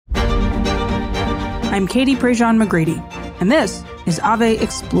I'm Katie Prejean McGrady, and this is Ave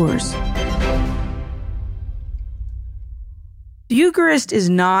Explores. The Eucharist is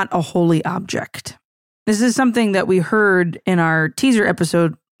not a holy object. This is something that we heard in our teaser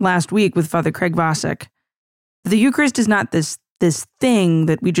episode last week with Father Craig Vasek. The Eucharist is not this thing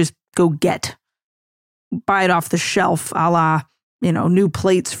that we just go get, buy it off the shelf, a la, new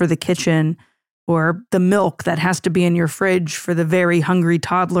plates for the kitchen, or the milk that has to be in your fridge for the very hungry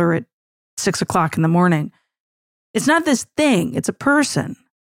toddler at 6 o'clock in the morning. It's not this thing, it's a person.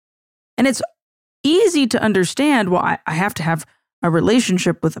 And it's easy to understand, well, I have to have a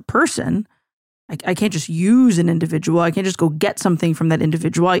relationship with a person. I can't just use an individual. I can't just go get something from that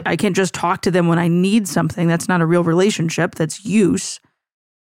individual. I can't just talk to them when I need something. That's not a real relationship. That's use.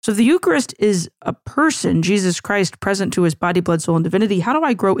 So if the Eucharist is a person, Jesus Christ present to his body, blood, soul, and divinity, how do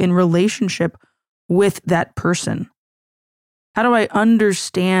I grow in relationship with that person? How do I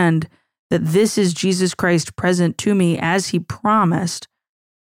understand that this is Jesus Christ present to me as he promised,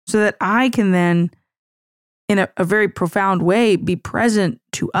 so that I can then, in a very profound way, be present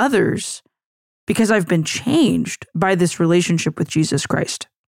to others because I've been changed by this relationship with Jesus Christ?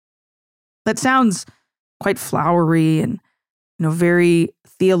 That sounds quite flowery and, very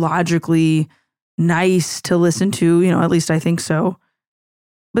theologically nice to listen to, at least I think so.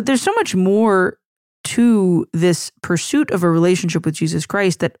 But there's so much more to this pursuit of a relationship with Jesus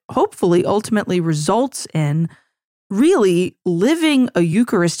Christ that hopefully ultimately results in really living a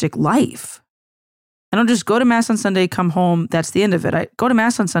Eucharistic life. I don't just go to Mass on Sunday, come home, that's the end of it. I go to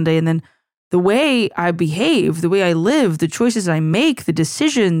Mass on Sunday, and then the way I behave, the way I live, the choices I make, the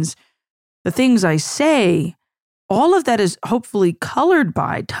decisions, the things I say, all of that is hopefully colored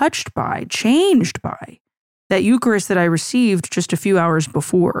by, touched by, changed by that Eucharist that I received just a few hours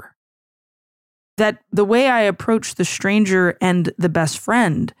before. That the way I approach the stranger and the best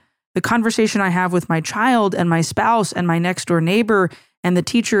friend, the conversation I have with my child and my spouse and my next door neighbor and the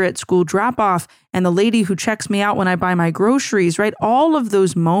teacher at school drop-off and the lady who checks me out when I buy my groceries, right? All of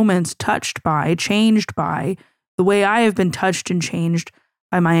those moments touched by, changed by the way I have been touched and changed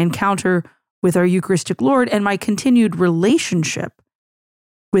by my encounter with our Eucharistic Lord and my continued relationship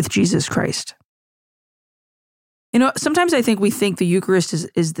with Jesus Christ. Sometimes I think we think the Eucharist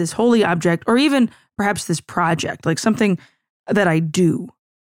is this holy object, or even perhaps this project, like something that I do.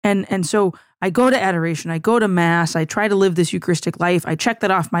 And so I go to adoration, I go to Mass, I try to live this Eucharistic life, I check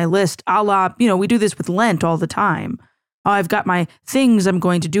that off my list, a la, we do this with Lent all the time. I've got my things I'm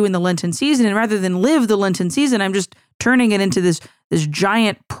going to do in the Lenten season, and rather than live the Lenten season, I'm just turning it into this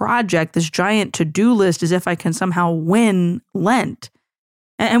giant project, this giant to-do list, as if I can somehow win Lent.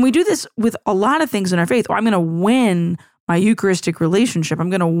 And we do this with a lot of things in our faith. I'm going to win my Eucharistic relationship. I'm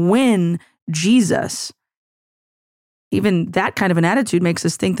going to win Jesus. Even that kind of an attitude makes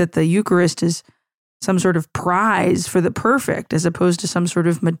us think that the Eucharist is some sort of prize for the perfect, as opposed to some sort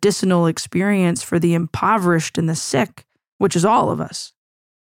of medicinal experience for the impoverished and the sick, which is all of us.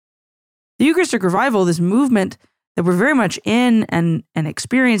 The Eucharistic revival, this movement that we're very much in and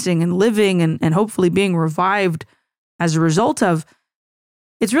experiencing and living and hopefully being revived as a result of,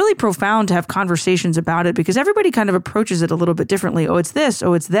 it's really profound to have conversations about it because everybody kind of approaches it a little bit differently. Oh, it's this.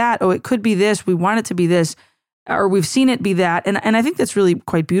 Oh, it's that. Oh, it could be this. We want it to be this. Or we've seen it be that. And I think that's really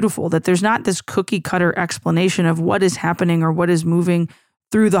quite beautiful, that there's not this cookie cutter explanation of what is happening or what is moving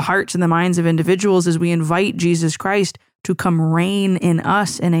through the hearts and the minds of individuals as we invite Jesus Christ to come reign in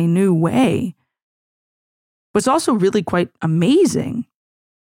us in a new way. What's also really quite amazing,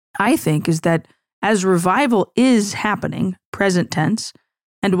 I think, is that as revival is happening, present tense,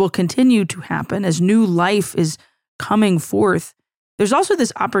 and will continue to happen as new life is coming forth, there's also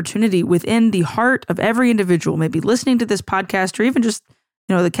this opportunity within the heart of every individual, maybe listening to this podcast, or even just,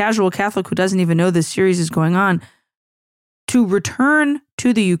 the casual Catholic who doesn't even know this series is going on, to return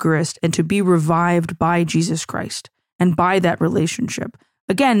to the Eucharist and to be revived by Jesus Christ and by that relationship.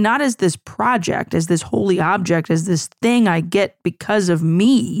 Again, not as this project, as this holy object, as this thing I get because of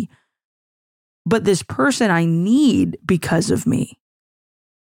me, but this person I need because of me.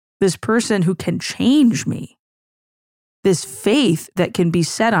 This person who can change me. This faith that can be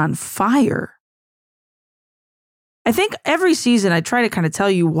set on fire. I think every season I try to kind of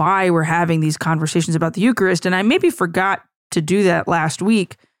tell you why we're having these conversations about the Eucharist, and I maybe forgot to do that last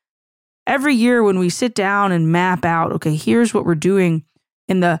week. Every year when we sit down and map out, okay, here's what we're doing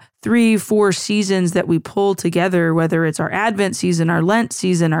in the 3-4 seasons that we pull together, whether it's our Advent season, our Lent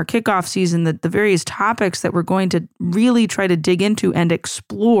season, our kickoff season, the various topics that we're going to really try to dig into and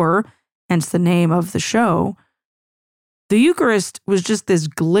explore, hence the name of the show. The Eucharist was just this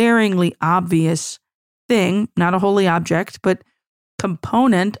glaringly obvious thing, not a holy object, but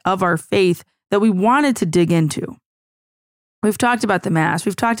component of our faith that we wanted to dig into. We've talked about the Mass.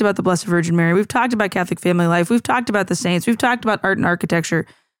 We've talked about the Blessed Virgin Mary. We've talked about Catholic family life. We've talked about the saints. We've talked about art and architecture.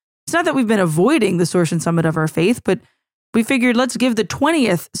 It's not that we've been avoiding the source and summit of our faith, but we figured let's give the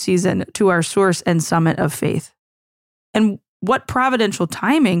 20th season to our source and summit of faith. And what providential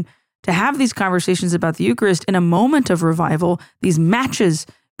timing to have these conversations about the Eucharist in a moment of revival, these matches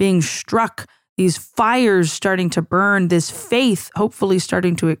being struck, these fires starting to burn, this faith hopefully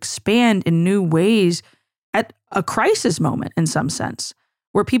starting to expand in new ways at a crisis moment in some sense,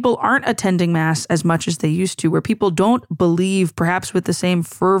 where people aren't attending Mass as much as they used to, where people don't believe perhaps with the same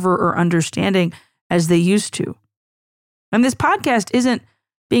fervor or understanding as they used to. And this podcast isn't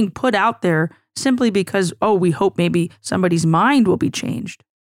being put out there simply because, we hope maybe somebody's mind will be changed.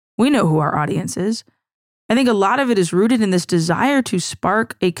 We know who our audience is. I think a lot of it is rooted in this desire to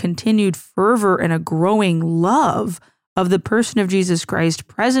spark a continued fervor and a growing love of the person of Jesus Christ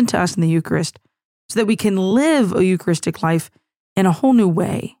present to us in the Eucharist so that we can live a Eucharistic life in a whole new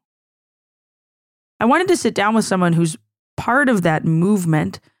way. I wanted to sit down with someone who's part of that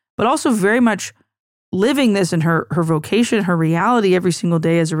movement, but also very much living this in her vocation, her reality every single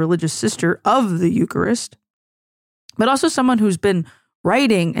day as a religious sister of the Eucharist, but also someone who's been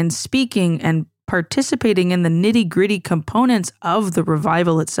writing and speaking and participating in the nitty-gritty components of the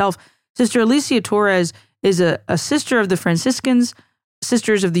revival itself. Sister Alicia Torres is a sister of the Franciscans,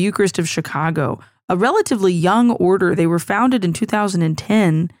 Sisters of the Eucharist of Chicago, a relatively young order. They were founded in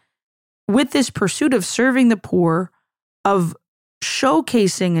 2010 with this pursuit of serving the poor, of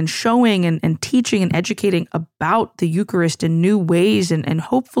showcasing and showing and teaching and educating about the Eucharist in new ways. And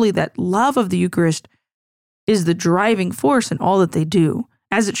hopefully that love of the Eucharist is the driving force in all that they do,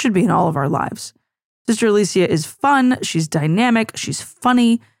 as it should be in all of our lives. Sister Alicia is fun. She's dynamic. She's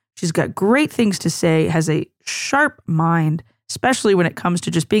funny. She's got great things to say, has a sharp mind, especially when it comes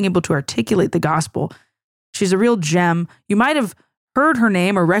to just being able to articulate the gospel. She's a real gem. You might have heard her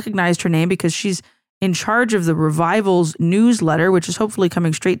name or recognized her name because she's in charge of the Revival's newsletter, which is hopefully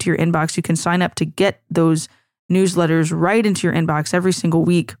coming straight to your inbox. You can sign up to get those newsletters right into your inbox every single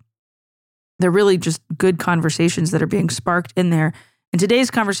week. They're really just good conversations that are being sparked in there. And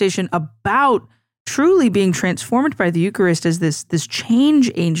today's conversation about truly being transformed by the Eucharist as this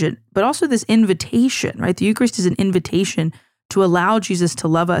change agent, but also this invitation, right? The Eucharist is an invitation to allow Jesus to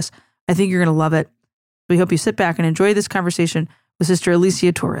love us. I think you're going to love it. We hope you sit back and enjoy this conversation with Sister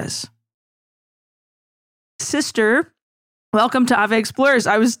Alicia Torres. Sister, welcome to Ave Explorers.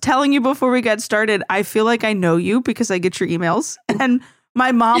 I was telling you before we got started, I feel like I know you because I get your emails, and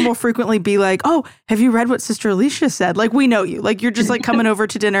my mom will frequently be like, "Oh, have you read what Sister Alicia said?" Like, we know you. Like, you're just like coming over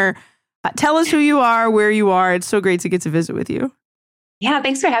to dinner. Tell us who you are, where you are. It's so great to get to visit with you. Yeah,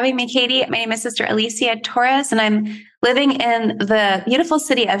 thanks for having me, Katie. My name is Sister Alicia Torres, and I'm living in the beautiful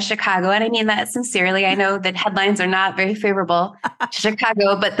city of Chicago. And I mean that sincerely. I know that headlines are not very favorable to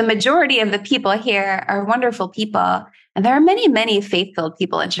Chicago, but the majority of the people here are wonderful people. And there are many, many faith-filled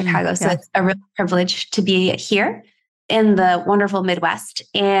people in Chicago. So it's a real privilege to be here in the wonderful Midwest.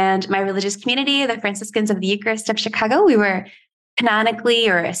 And my religious community, the Franciscans of the Eucharist of Chicago, we were canonically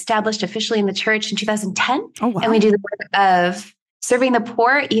or established officially in the church in 2010. Oh, wow. And we do the work of serving the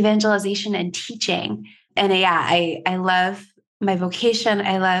poor, evangelization, and teaching. And I love my vocation.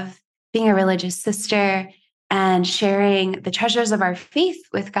 I love being a religious sister, and sharing the treasures of our faith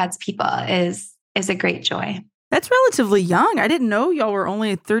with God's people is a great joy. That's relatively young. I didn't know y'all were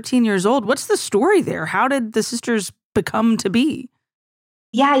only 13 years old. What's the story there? How did the sisters become to be?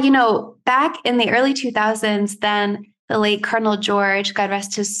 Yeah, back in the early 2000s, then the late Cardinal George, God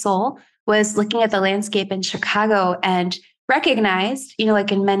rest his soul, was looking at the landscape in Chicago and recognized,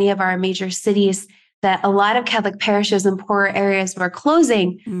 like in many of our major cities, that a lot of Catholic parishes in poorer areas were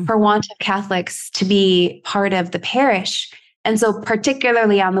closing for want of Catholics to be part of the parish. And so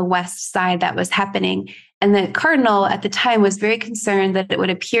particularly on the west side, that was happening. And the cardinal at the time was very concerned that it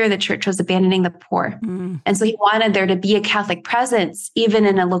would appear the church was abandoning the poor. And so he wanted there to be a Catholic presence, even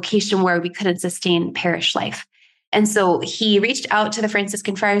in a location where we couldn't sustain parish life. And so he reached out to the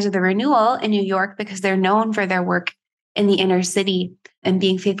Franciscan Friars of the Renewal in New York because they're known for their work in the inner city and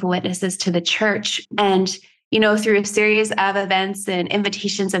being faithful witnesses to the church. And, through a series of events and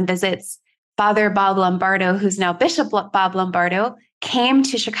invitations and visits, Father Bob Lombardo, who's now Bishop Bob Lombardo, came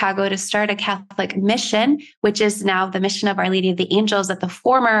to Chicago to start a Catholic mission, which is now the mission of Our Lady of the Angels at the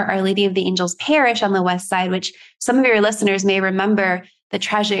former Our Lady of the Angels parish on the west side, which some of your listeners may remember the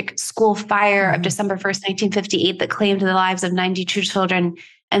tragic school fire of December 1st, 1958, that claimed the lives of 92 children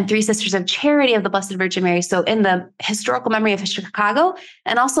and Three Sisters of Charity of the Blessed Virgin Mary. So in the historical memory of Chicago,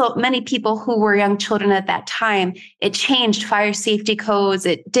 and also many people who were young children at that time, it changed fire safety codes.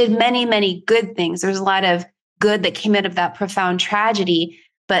 It did many, many good things. There's a lot of good that came out of that profound tragedy.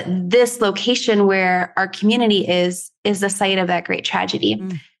 But this location where our community is the site of that great tragedy.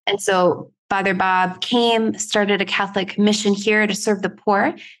 Mm. And so Father Bob came, started a Catholic mission here to serve the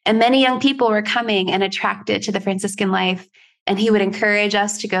poor. And many young people were coming and attracted to the Franciscan life. And he would encourage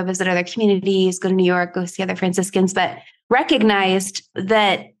us to go visit other communities, go to New York, go see other Franciscans, but recognized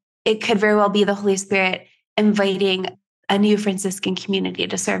that it could very well be the Holy Spirit inviting a new Franciscan community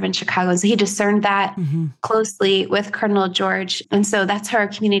to serve in Chicago. And so he discerned that closely with Cardinal George. And so that's how our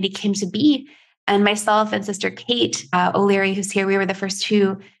community came to be. And myself and Sister Kate O'Leary, who's here, we were the first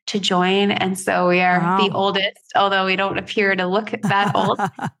two to join. And so we are the oldest, although we don't appear to look that old.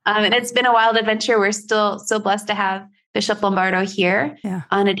 And it's been a wild adventure. We're still so blessed to have Bishop Lombardo here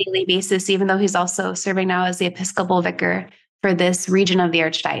on a daily basis, even though he's also serving now as the Episcopal Vicar for this region of the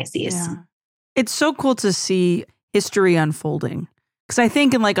Archdiocese. Yeah. It's so cool to see history unfolding. Because I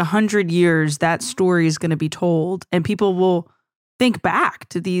think in like 100 years, that story is going to be told and people will think back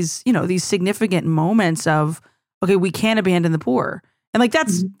to these, these significant moments of, okay, we can't abandon the poor. And like,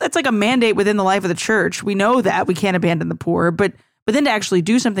 that's like a mandate within the life of the church. We know that we can't abandon the poor, but then to actually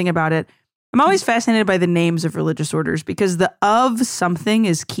do something about it. I'm always fascinated by the names of religious orders because the of something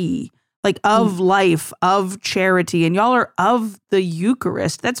is key, like of life, of charity, and y'all are of the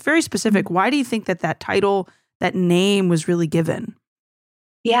Eucharist. That's very specific. Why do you think that title, that name was really given?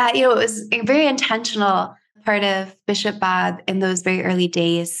 Yeah, it was a very intentional part of Bishop Bob in those very early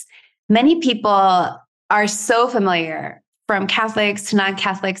days. Many people are so familiar, from Catholics to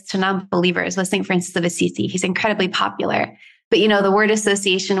non-Catholics to non-believers, with St. Francis of Assisi. He's incredibly popular. But, the word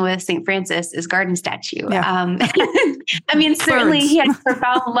association with St. Francis is garden statue. Yeah. I mean, certainly he had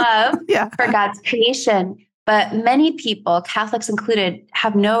profound love for God's creation. But many people, Catholics included,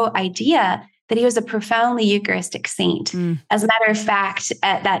 have no idea that he was a profoundly Eucharistic saint. As a matter of fact,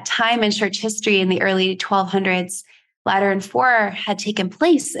 at that time in church history in the early 1200s, Lateran IV had taken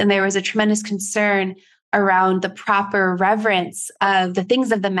place, and there was a tremendous concern around the proper reverence of the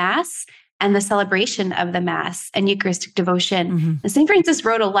things of the Mass and the celebration of the Mass and Eucharistic devotion. And St. Francis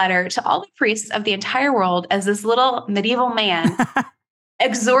wrote a letter to all the priests of the entire world as this little medieval man,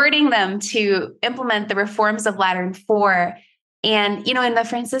 exhorting them to implement the reforms of Lateran IV. And, in the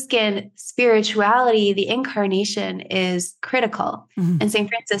Franciscan spirituality, the incarnation is critical. And St.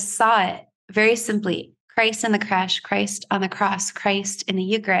 Francis saw it very simply: Christ in the creche, Christ on the cross, Christ in the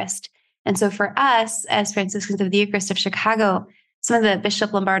Eucharist. And so for us, as Franciscans of the Eucharist of Chicago, some of the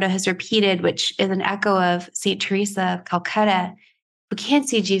Bishop Lombardo has repeated, which is an echo of St. Teresa of Calcutta: we can't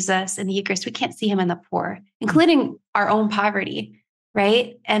see Jesus in the Eucharist. We can't see him in the poor, including our own poverty,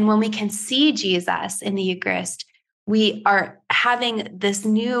 right? And when we can see Jesus in the Eucharist, we are having this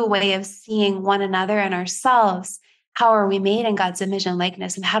new way of seeing one another and ourselves. How are we made in God's image and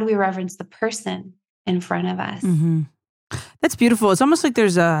likeness? And how do we reverence the person in front of us? That's beautiful. It's almost like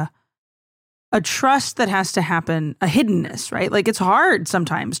there's a trust that has to happen, a hiddenness, right? Like it's hard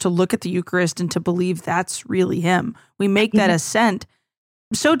sometimes to look at the Eucharist and to believe that's really him. We make that assent.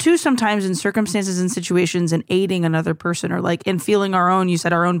 So too sometimes in circumstances and situations and aiding another person, or like in feeling you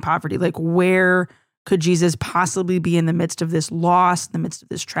said our own poverty, like where could Jesus possibly be in the midst of this loss, in the midst of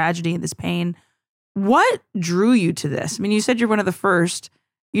this tragedy and this pain? What drew you to this? I mean, you said you're one of the first.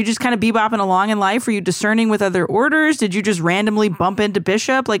 You just kind of bebopping along in life? Were you discerning with other orders? Did you just randomly bump into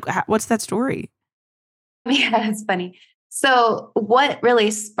Bishop? Like, what's that story? Yeah, it's funny. So what really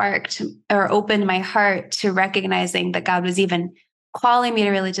sparked or opened my heart to recognizing that God was even calling me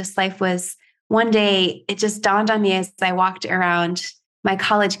to religious life was one day it just dawned on me as I walked around my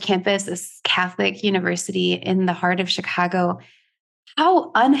college campus, this Catholic university in the heart of Chicago,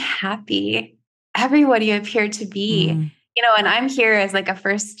 how unhappy everybody appeared to be. And I'm here as like a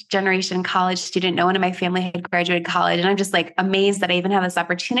first generation college student. No one in my family had graduated college. And I'm just like amazed that I even have this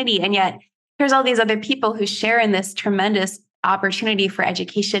opportunity. And yet there's all these other people who share in this tremendous opportunity for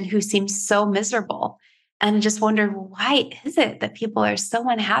education who seem so miserable. And I just wondered, why is it that people are so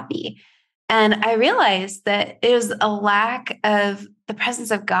unhappy? And I realized that it was a lack of the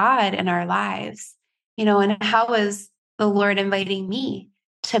presence of God in our lives, and how was the Lord inviting me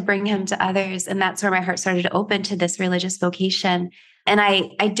to bring him to others? And that's where my heart started to open to this religious vocation. And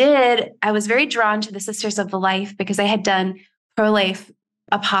I was very drawn to the Sisters of the Life because I had done pro-life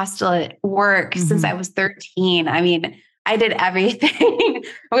apostolate work since I was 13. I mean, I did everything.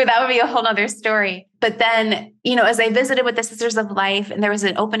 That would be a whole nother story. But then, as I visited with the Sisters of Life, and there was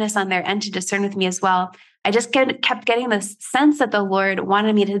an openness on their end to discern with me as well, I just kept getting this sense that the Lord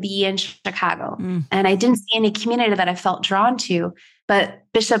wanted me to be in Chicago. And I didn't see any community that I felt drawn to. But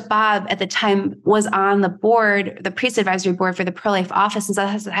Bishop Bob at the time was on the board, the priest advisory board for the pro-life office. And so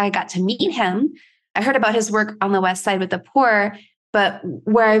that's how I got to meet him. I heard about his work on the West Side with the poor, but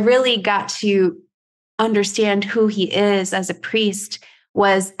where I really got to understand who he is as a priest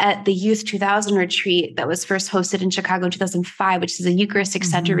was at the Youth 2000 retreat that was first hosted in Chicago in 2005, which is a Eucharistic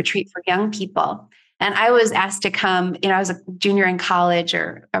Center retreat for young people. And I was asked to come, I was a junior in college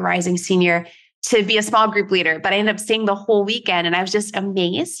or a rising senior, to be a small group leader, but I ended up staying the whole weekend. And I was just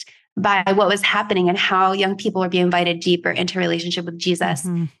amazed by what was happening and how young people were being invited deeper into relationship with Jesus.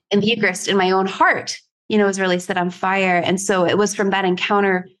 And the Eucharist in my own heart, was really set on fire. And so it was from that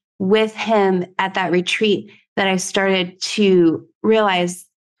encounter with him at that retreat that I started to realize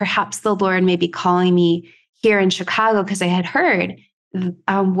perhaps the Lord may be calling me here in Chicago, because I had heard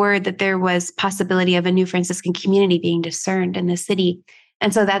word that there was possibility of a new Franciscan community being discerned in the city.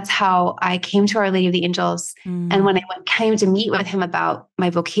 And so that's how I came to Our Lady of the Angels. And when I came to meet with him about my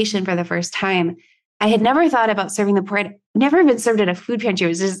vocation for the first time, I had never thought about serving the poor. I'd never even served at a food pantry. It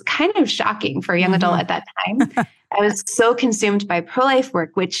was just kind of shocking for a young adult at that time. I was so consumed by pro-life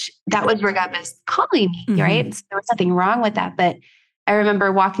work, which that was where God was calling me, right? So there was nothing wrong with that. But I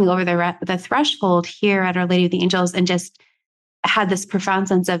remember walking over the threshold here at Our Lady of the Angels and just had this profound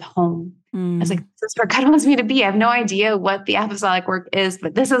sense of home. I was like, this is where God wants me to be. I have no idea what the apostolic work is,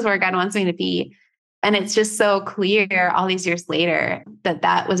 but this is where God wants me to be. And it's just so clear all these years later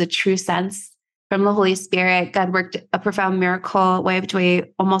that was a true sense from the Holy Spirit. God worked a profound miracle, wiped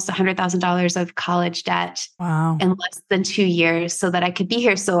away almost $100,000 of college debt in less than 2 years so that I could be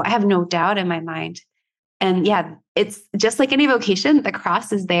here. So I have no doubt in my mind. And yeah, it's just like any vocation, the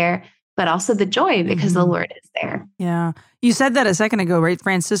cross is there, but also the joy because the Lord is there. Yeah. You said that a second ago, right?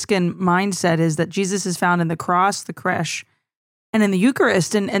 Franciscan mindset is that Jesus is found in the cross, the creche, and in the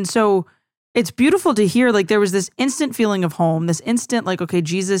Eucharist. And so it's beautiful to hear, like, there was this instant feeling of home, this instant, like, okay,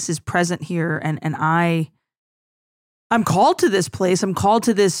 Jesus is present here. And I'm called to this place. I'm called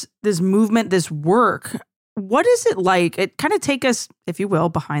to this movement, this work. What is it like? It kind of take us, if you will,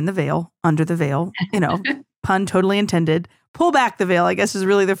 behind the veil, under the veil, pun totally intended. Pull back the veil, I guess, is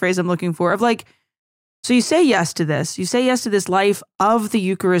really the phrase I'm looking for, of like, so you say yes to this. You say yes to this life of the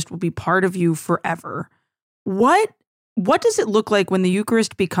Eucharist will be part of you forever. What does it look like when the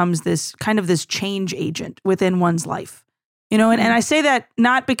Eucharist becomes this kind of this change agent within one's life? And I say that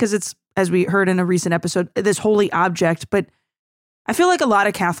not because it's, as we heard in a recent episode, this holy object, but I feel like a lot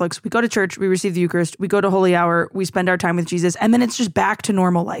of Catholics, we go to church, we receive the Eucharist, we go to Holy Hour, we spend our time with Jesus, and then it's just back to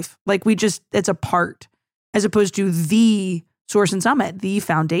normal life. Like it's a part, as opposed to the source and summit, the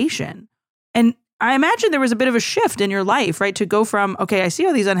foundation. And I imagine there was a bit of a shift in your life, right? To go from, okay, I see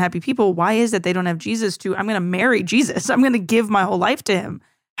all these unhappy people. Why is it they don't have Jesus? To, I'm going to marry Jesus. I'm going to give my whole life to him.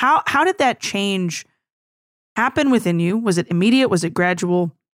 How did that change happen within you? Was it immediate? Was it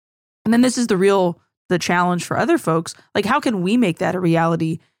gradual? And then this is the challenge for other folks. Like, how can we make that a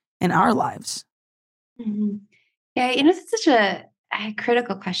reality in our lives? Yeah, it's such a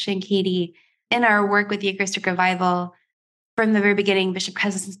critical question, Katie. In our work with the Eucharistic Revival, from the very beginning, Bishop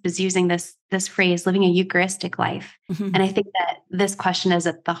Cousins was using this phrase, living a Eucharistic life. And I think that this question is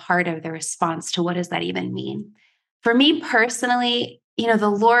at the heart of the response to what does that even mean? For me personally, the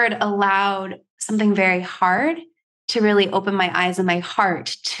Lord allowed something very hard to really open my eyes and my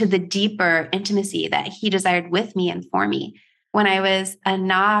heart to the deeper intimacy that he desired with me and for me. When I was a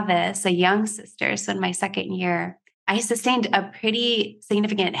novice, a young sister, so in my second year, I sustained a pretty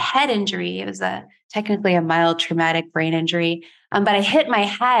significant head injury. It was technically a mild traumatic brain injury, but I hit my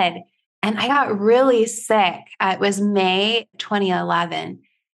head and I got really sick. It was May 2011.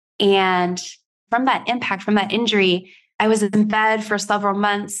 And from that impact, from that injury, I was in bed for several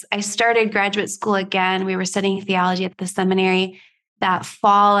months. I started graduate school again. We were studying theology at the seminary that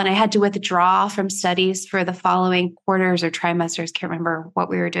fall, and I had to withdraw from studies for the following quarters or trimesters. Can't remember what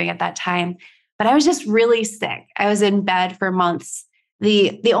we were doing at that time. But I was just really sick. I was in bed for months.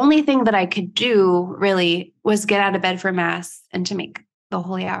 The only thing that I could do really was get out of bed for Mass and to make the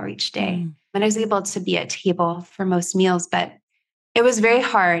Holy Hour each day. And I was able to be at table for most meals, but it was very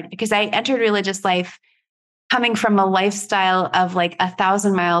hard because I entered religious life coming from a lifestyle of like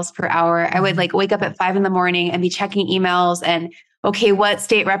 1,000 miles per hour. I would like wake up at 5 a.m. and be checking emails and, okay, what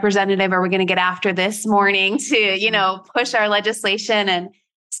state representative are we going to get after this morning to, push our legislation and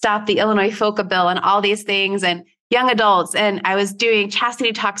stop the Illinois FOCA bill and all these things, and young adults. And I was doing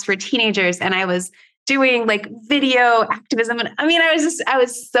chastity talks for teenagers, and I was doing like video activism. And I mean, I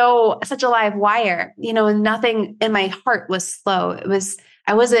was such a live wire, and nothing in my heart was slow.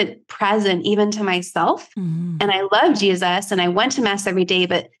 I wasn't present even to myself. Mm-hmm. And I loved Jesus and I went to mass every day,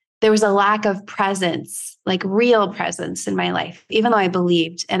 but there was a lack of presence, like real presence in my life. Even though I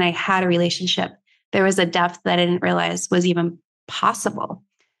believed and I had a relationship, there was a depth that I didn't realize was even possible.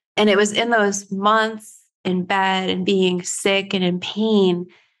 And it was in those months in bed and being sick and in pain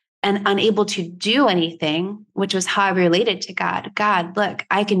and unable to do anything, which was how I related to God. God, look,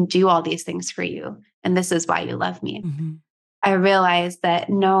 I can do all these things for you. And this is why you love me. Mm-hmm. I realized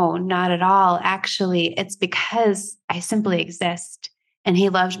that no, not at all. Actually, it's because I simply exist and he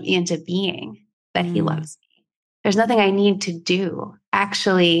loves me into being that he loves me. There's nothing I need to do.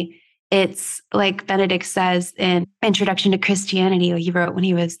 Actually, it's like Benedict says in Introduction to Christianity, he wrote when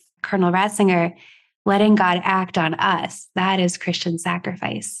he was Cardinal Ratzinger, letting God act on us. That is Christian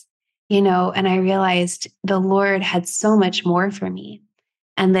sacrifice, and I realized the Lord had so much more for me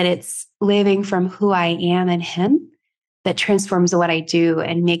and that it's living from who I am in him that transforms what I do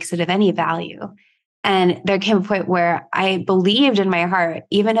and makes it of any value. And there came a point where I believed in my heart,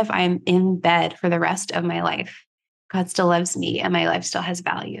 even if I'm in bed for the rest of my life, God still loves me and my life still has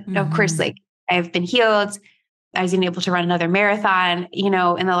value. Mm-hmm. Now, of course, like I've been healed. I was even able to run another marathon, in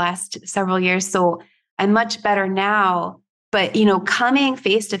the last several years. So I'm much better now. But, coming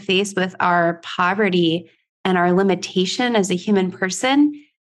face to face with our poverty and our limitation as a human person,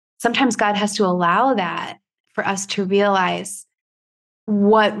 sometimes God has to allow that for us to realize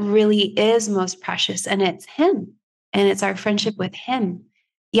what really is most precious. And it's him. And it's our friendship with him.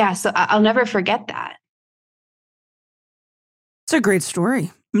 Yeah. So I'll never forget that. It's a great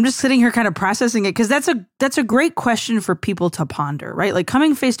story. I'm just sitting here kind of processing it because that's a great question for people to ponder, right? Like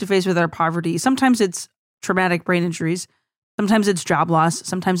coming face to face with our poverty. Sometimes it's traumatic brain injuries. Sometimes it's job loss.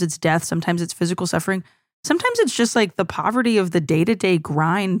 Sometimes it's death. Sometimes it's physical suffering. Sometimes it's just like the poverty of the day-to-day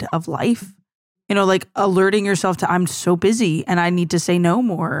grind of life. Like alerting yourself to, I'm so busy and I need to say no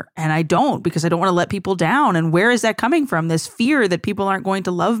more. And I don't because I don't want to let people down. And where is that coming from? This fear that people aren't going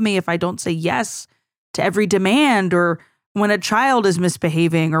to love me if I don't say yes to every demand, or when a child is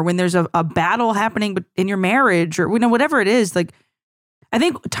misbehaving, or when there's a battle happening in your marriage, or whatever it is. Like, I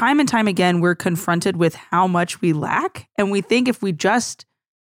think time and time again, we're confronted with how much we lack. And we think if we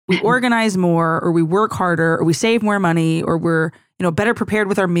organize more, or we work harder, or we save more money, or we're better prepared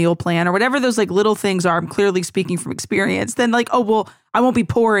with our meal plan, or whatever those like little things are. I'm clearly speaking from experience. Then like, oh, well, I won't be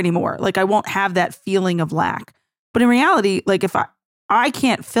poor anymore. Like I won't have that feeling of lack. But in reality, like if I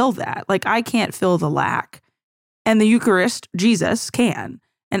can't fill that, like I can't fill the lack. And the Eucharist, Jesus can.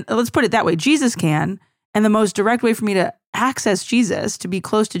 And let's put it that way. Jesus can. And the most direct way for me to access Jesus, to be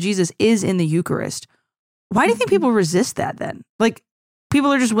close to Jesus, is in the Eucharist. Why do you think people resist that then? Like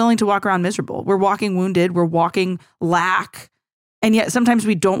people are just willing to walk around miserable. We're walking wounded. We're walking lack. And yet sometimes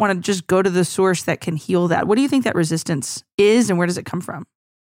we don't want to just go to the source that can heal that. What do you think that resistance is and where does it come from?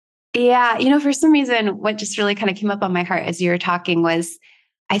 Yeah, for some reason, what just really kind of came up on my heart as you were talking was,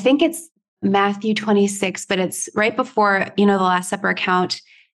 I think it's Matthew 26, but it's right before, the Last Supper account,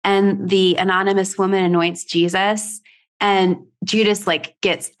 and the anonymous woman anoints Jesus. And Judas like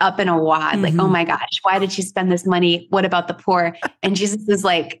gets up in a wad, like, oh my gosh, why did she spend this money? What about the poor? And Jesus is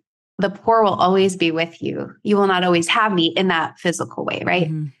like, the poor will always be with you. You will not always have me in that physical way, right?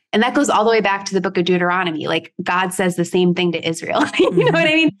 Mm-hmm. And that goes all the way back to the book of Deuteronomy. Like God says the same thing to Israel. You know what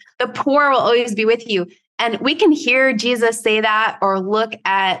I mean? The poor will always be with you. And we can hear Jesus say that or look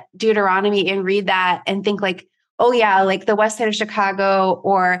at Deuteronomy and read that and think like, oh yeah, like the west side of Chicago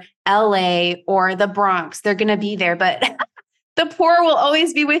or LA or the Bronx, they're going to be there. But the poor will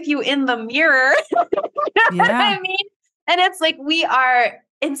always be with you in the mirror. You know what I mean? And it's like we are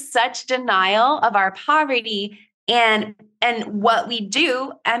in such denial of our poverty and what we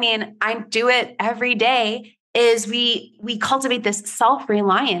do. I mean, I do it every day. Is we cultivate this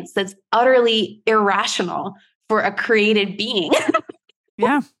self-reliance that's utterly irrational for a created being.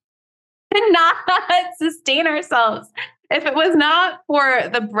 Yeah. And not sustain ourselves. If it was not for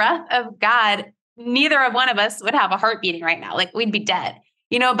the breath of God, neither of one of us would have a heart beating right now. Like we'd be dead,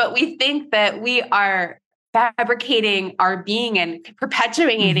 but we think that we are fabricating our being and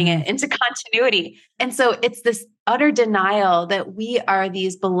perpetuating it into continuity. And so it's this utter denial that we are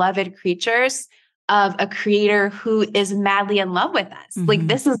these beloved creatures of a creator who is madly in love with us. Like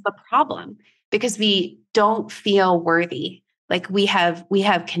this is the problem, because we don't feel worthy. Like we have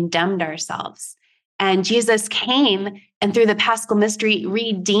condemned ourselves. And Jesus came and through the Paschal mystery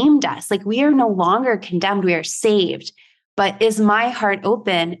redeemed us. Like we are no longer condemned, we are saved. But is my heart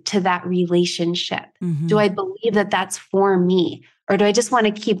open to that relationship? Do I believe that that's for me? Or do I just want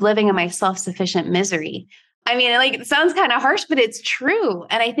to keep living in my self-sufficient misery? I mean, like, it sounds kind of harsh, but it's true.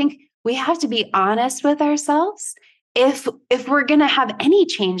 And I think we have to be honest with ourselves if we're going to have any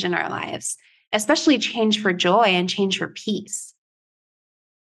change in our lives, especially change for joy and change for peace.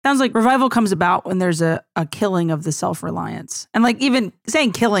 Sounds like revival comes about when there's a killing of the self-reliance. And like even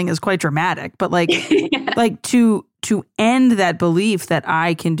saying killing is quite dramatic, but like Yeah. like to end that belief that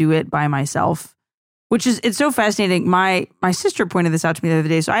I can do it by myself, which is, it's so fascinating. My sister pointed this out to me the other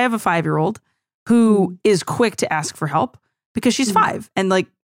day. So I have a 5-year-old who is quick to ask for help because she's 5 and like,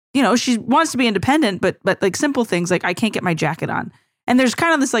 you know, she wants to be independent, but like simple things like I can't get my jacket on. And there's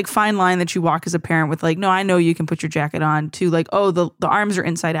kind of this like fine line that you walk as a parent with like, no, I know you can put your jacket on, to like, oh, the arms are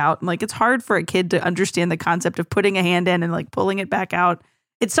inside out. And like, it's hard for a kid to understand the concept of putting a hand in and like pulling it back out.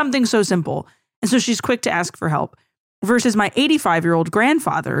 It's something so simple. And so she's quick to ask for help versus my 85-year-old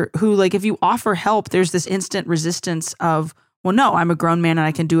grandfather who like, if you offer help, there's this instant resistance of, well, no, I'm a grown man and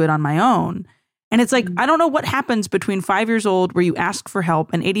I can do it on my own. And it's like, I don't know what happens between 5 years old where you ask for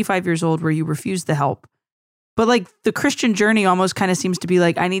help and 85 years old where you refuse the help. But like the Christian journey almost kind of seems to be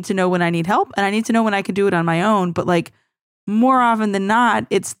like, I need to know when I need help and I need to know when I can do it on my own. But like more often than not,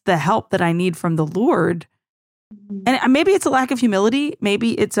 it's the help that I need from the Lord. And maybe it's a lack of humility.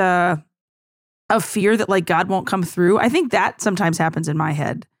 Maybe it's a fear that like God won't come through. I think that sometimes happens in my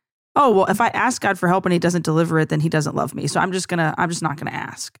head. Oh, well, if I ask God for help and he doesn't deliver it, then he doesn't love me. So I'm just not going to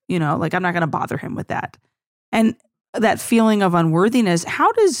ask, you know, like I'm not going to bother him with that. And that feeling of unworthiness,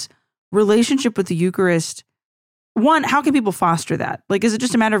 how does relationship with the Eucharist, one, how can people foster that? Like, is it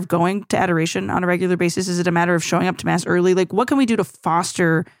just a matter of going to adoration on a regular basis? Is it a matter of showing up to Mass early? Like, what can we do to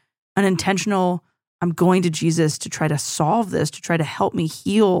foster an intentional, I'm going to Jesus to try to solve this, to try to help me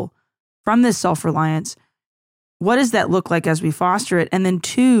heal from this self-reliance? What does that look like as we foster it? And then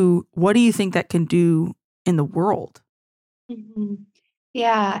 2, what do you think that can do in the world? Mm-hmm.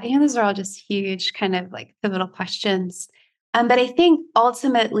 Yeah, those are all just huge kind of like pivotal questions. But I think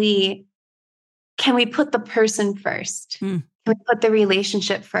ultimately, can we put the person first? Can we put the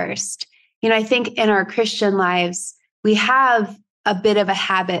relationship first? I think in our Christian lives, we have a bit of a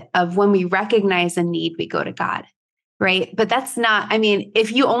habit of when we recognize a need, we go to God, right? But that's not,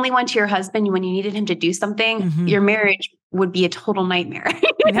 if you only went to your husband when you needed him to do something, your marriage would be a total nightmare.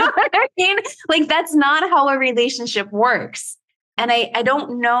 You know what I mean? Like, that's not how a relationship works. And I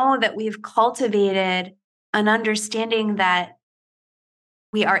don't know that we've cultivated an understanding that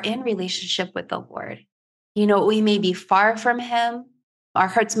we are in relationship with the Lord. We may be far from him. Our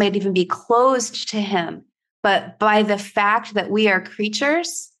hearts might even be closed to him. But by the fact that we are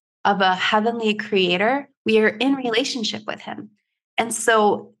creatures of a heavenly creator, we are in relationship with him. And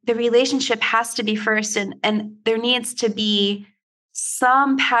so the relationship has to be first. And there needs to be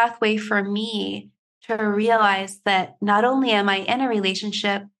some pathway for me to realize that not only am I in a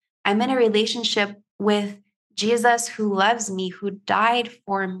relationship, I'm in a relationship with Jesus, who loves me, who died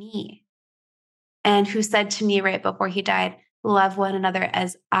for me, and who said to me right before he died, love one another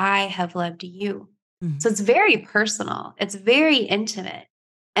as I have loved you. So it's very personal. It's very intimate.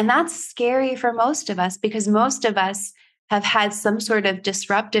 And that's scary for most of us because most of us have had some sort of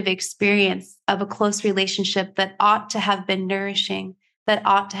disruptive experience of a close relationship that ought to have been nourishing, that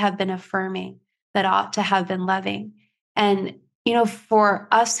ought to have been affirming, that ought to have been loving. And, for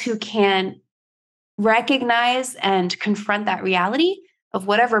us who can recognize and confront that reality of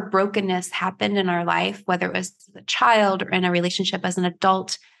whatever brokenness happened in our life, whether it was as a child or in a relationship as an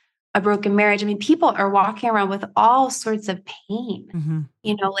adult, a broken marriage. People are walking around with all sorts of pain,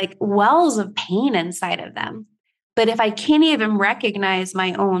 like wells of pain inside of them. But if I can't even recognize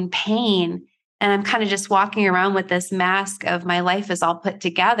my own pain and I'm kind of just walking around with this mask of my life is all put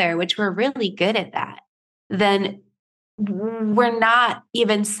together, which we're really good at that, then we're not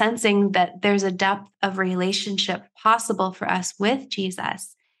even sensing that there's a depth of relationship possible for us with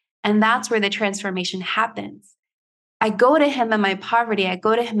Jesus. And that's where the transformation happens. I go to him in my poverty. I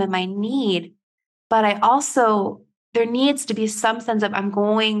go to him in my need, but there needs to be some sense of I'm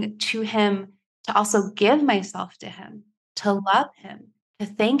going to him to also give myself to him, to love him, to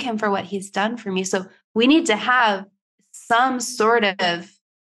thank him for what he's done for me. So we need to have some sort of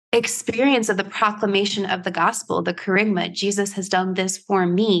experience of the proclamation of the gospel, the kerygma. Jesus has done this for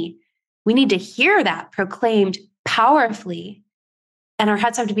me. We need to hear that proclaimed powerfully. And our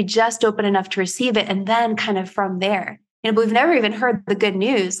hearts have to be just open enough to receive it. And then kind of from there, but we've never even heard the good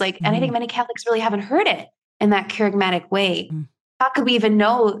news. And I think many Catholics really haven't heard it in that charismatic way. How could we even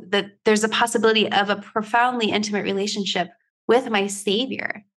know that there's a possibility of a profoundly intimate relationship with my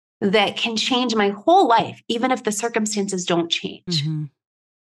Savior that can change my whole life, even if the circumstances don't change?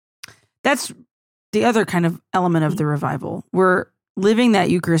 That's the other kind of element of the revival. We're living that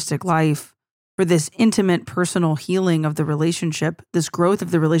Eucharistic life for this intimate, personal healing of the relationship, this growth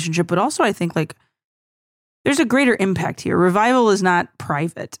of the relationship. But also, I think like there's a greater impact here. Revival is not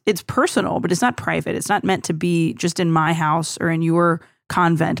private. It's personal, but it's not private. It's not meant to be just in my house or in your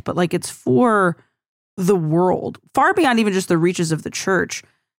convent, but like it's for the world, far beyond even just the reaches of the church.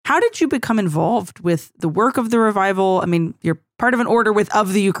 How did you become involved with the work of the revival? I mean, you're part of an order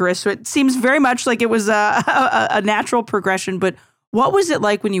of the Eucharist, so it seems very much like it was a natural progression. But what was it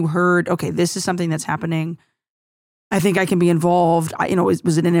like when you heard, okay, this is something that's happening? I think I can be involved.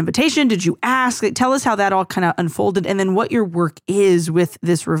 Was it an invitation? Did you ask? Like, tell us how that all kind of unfolded, and then what your work is with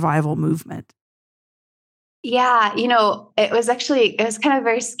this revival movement. Yeah, it was kind of a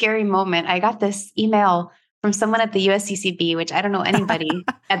very scary moment. I got this email from someone at the USCCB, which I don't know anybody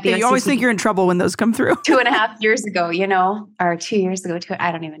at the USCCB. You always think you're in trouble when those come through. 2.5 years ago, or 2 years ago,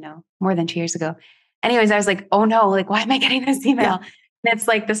 I don't even know, more than 2 years ago. Anyways, I was like, oh no, like, why am I getting this email? Yeah. And it's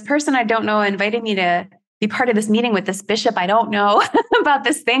like this person I don't know invited me to be part of this meeting with this bishop I don't know about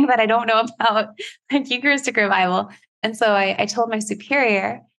this thing that I don't know about, like Eucharistic revival. And so I told my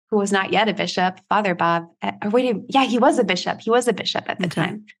superior, who was not yet a bishop, Father Bob, he was a bishop. He was a bishop at the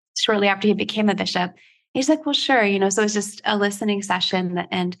time, shortly after he became a bishop. He's like, well, sure. So it was just a listening session.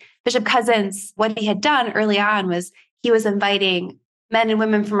 And Bishop Cousins, what he had done early on was he was inviting men and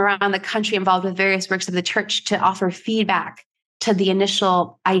women from around the country involved with various works of the church to offer feedback to the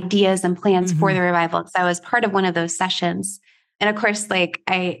initial ideas and plans for the revival. So I was part of one of those sessions. And of course, like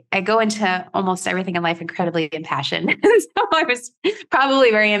I go into almost everything in life incredibly impassioned. So I was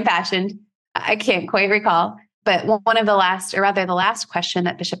probably very impassioned. I can't quite recall. But one of the last question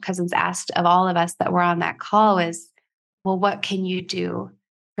that Bishop Cousins asked of all of us that were on that call was, well, what can you do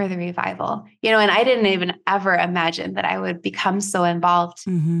for the revival? And I didn't even ever imagine that I would become so involved.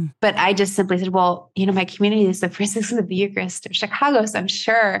 But I just simply said, well, my community is the Franciscan of the Eucharist of Chicago, so I'm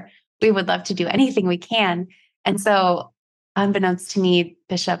sure we would love to do anything we can. And so unbeknownst to me,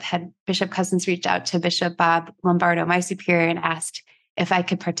 Bishop Cousins reached out to Bishop Bob Lombardo, my superior, and asked if I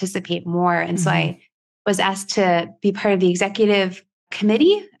could participate more. And so I was asked to be part of the executive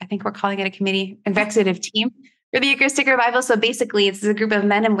committee. I think we're calling it a committee, executive team for the Eucharistic revival. So basically, it's a group of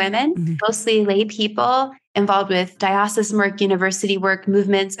men and women, mostly lay people involved with diocesan work, university work,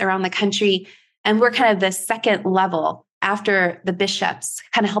 movements around the country. And we're kind of the second level after the bishops,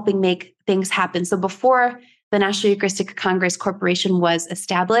 kind of helping make things happen. So before the National Eucharistic Congress Corporation was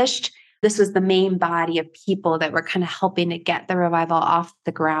established, this was the main body of people that were kind of helping to get the revival off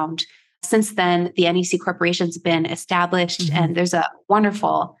the ground. Since then, the NEC Corporation's been established, and there's a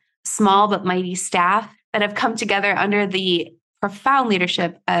wonderful, small but mighty staff that have come together under the profound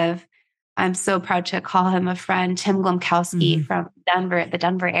leadership of, I'm so proud to call him a friend, Tim Glomkowski from Denver, the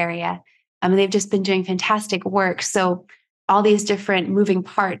Denver area. They've just been doing fantastic work. So all these different moving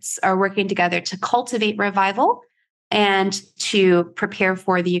parts are working together to cultivate revival and to prepare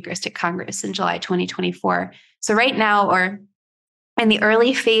for the Eucharistic Congress in July 2024. So right now, or in the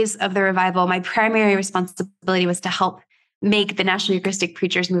early phase of the revival, my primary responsibility was to help make the National Eucharistic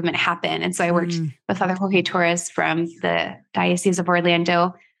Preachers Movement happen. And so I worked with Father Jorge Torres from the Diocese of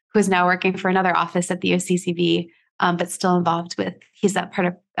Orlando, who is now working for another office at the OCCB, but still involved with, he's a part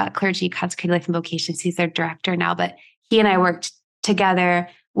of Clergy, Consecrated Life and Vocations. He's their director now, but he and I worked together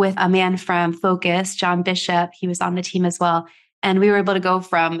with a man from Focus, John Bishop. He was on the team as well. And we were able to go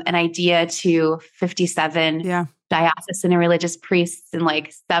from an idea to 57 diocesan and religious priests in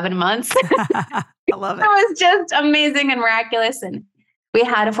like 7 months. I love it. It was just amazing and miraculous. And we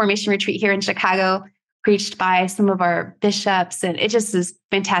had a formation retreat here in Chicago, preached by some of our bishops, and it just is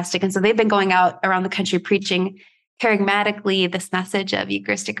fantastic. And so they've been going out around the country preaching charismatically this message of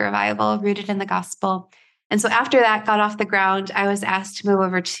Eucharistic revival rooted in the gospel. And so after that got off the ground, I was asked to move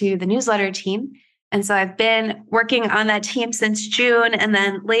over to the newsletter team. And so I've been working on that team since June. And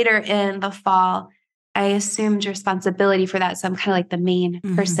then later in the fall, I assumed responsibility for that. So I'm kind of like the main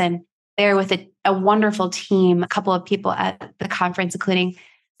person there with a wonderful team, a couple of people at the conference, including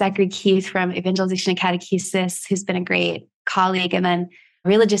Zachary Keith from Evangelization and Catechesis, who's been a great colleague. And then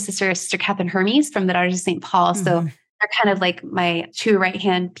religious Sister Catherine Hermes from the Daughters of St. Paul. So they're kind of like my two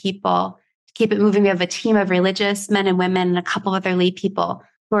right-hand people to keep it moving. We have a team of religious men and women and a couple of other lay people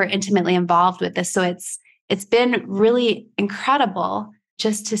who are intimately involved with this. So it's been really incredible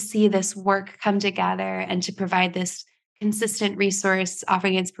just to see this work come together and to provide this consistent resource,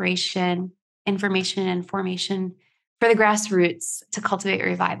 offering inspiration, information, and formation for the grassroots to cultivate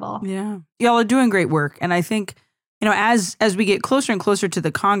revival. Yeah. Y'all are doing great work. And I think, as we get closer and closer to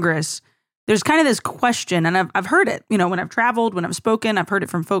the Congress, there's kind of this question, and I've heard it, when I've traveled, when I've spoken, I've heard it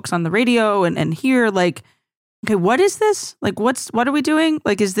from folks on the radio and here, like, okay, what is this? Like, what are we doing?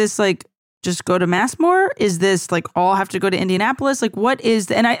 Like, is this like, just go to Mass more? Is this like all have to go to Indianapolis? Like, what is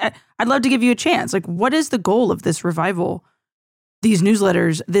and I'd love to give you a chance. Like, what is the goal of this revival? These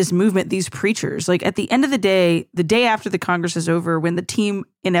newsletters, this movement, these preachers, like at the end of the day after the Congress is over, when the team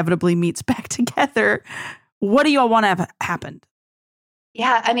inevitably meets back together, what do you all want to have happened?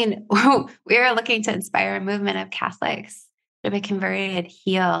 Yeah, I mean, we are looking to inspire a movement of Catholics to be converted,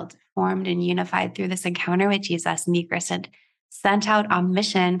 healed, formed, and unified through this encounter with Jesus in the Eucharist, and sent out on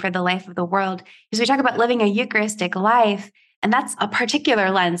mission for the life of the world. Because we talk about living a Eucharistic life, and that's a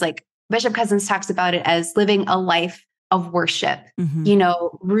particular lens. Like Bishop Cousins talks about it as living a life of worship,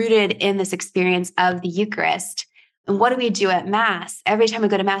 rooted in this experience of the Eucharist. And what do we do at Mass? Every time we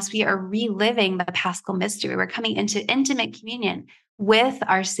go to Mass, we are reliving the Paschal mystery. We're coming into intimate communion with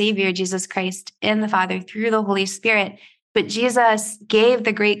our Savior, Jesus Christ, in the Father through the Holy Spirit. But Jesus gave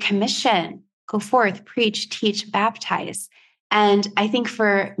the Great Commission: go forth, preach, teach, baptize. And I think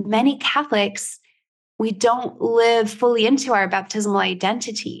for many Catholics, we don't live fully into our baptismal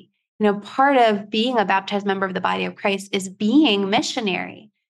identity. Part of being a baptized member of the body of Christ is being missionary,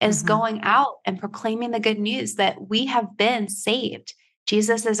 is going out and proclaiming the good news that we have been saved.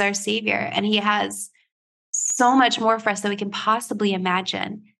 Jesus is our Savior, and he has so much more for us than we can possibly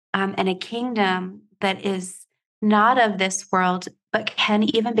imagine, and a kingdom that is not of this world, but can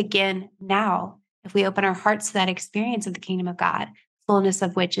even begin now if we open our hearts to that experience of the kingdom of God, fullness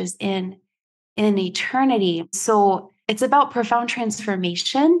of which is in eternity. So it's about profound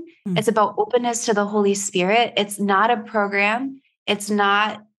transformation. It's about openness to the Holy Spirit. It's not a program. It's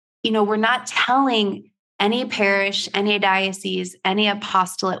not, we're not telling any parish, any diocese, any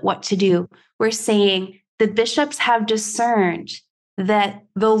apostolate what to do. We're saying the bishops have discerned that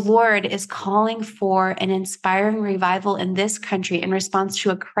the Lord is calling for an inspiring revival in this country in response to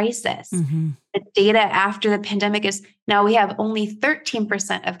a crisis. The data after the pandemic is now we have only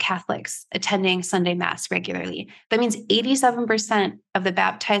 13% of Catholics attending Sunday Mass regularly. That means 87% of the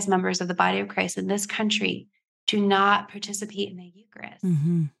baptized members of the body of Christ in this country do not participate in the Eucharist.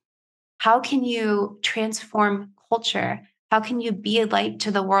 How can you transform culture? How can you be a light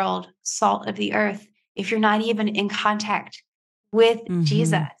to the world, salt of the earth, if you're not even in contact with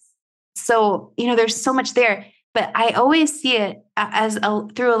Jesus? So, there's so much there, but I always see it as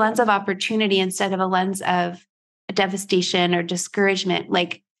through a lens of opportunity instead of a lens of devastation or discouragement.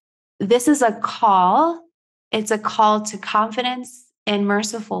 Like, this is a call. It's a call to confidence in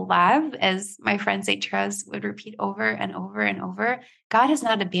merciful love, as my friend St. Torres would repeat over and over and over. God has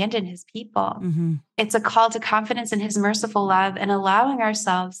not abandoned his people. It's a call to confidence in his merciful love and allowing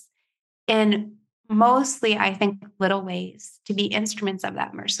ourselves in mostly, I think, little ways to be instruments of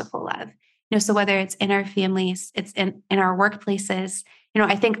that merciful love. So whether it's in our families, it's in our workplaces,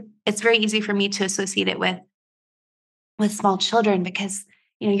 I think it's very easy for me to associate it with small children because,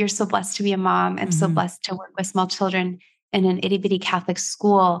 you're so blessed to be a mom and so blessed to work with small children in an itty bitty Catholic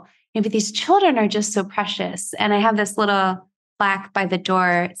school. But these children are just so precious. And I have this little plaque by the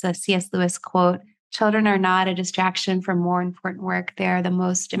door. It's a C.S. Lewis quote: "Children are not a distraction from more important work. They are the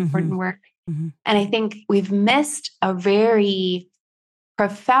most important work." And I think we've missed a very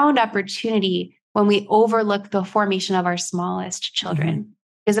profound opportunity when we overlook the formation of our smallest children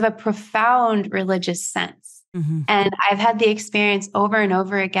because of a profound religious sense. And I've had the experience over and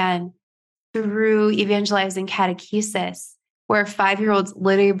over again through evangelizing catechesis, where 5-year-olds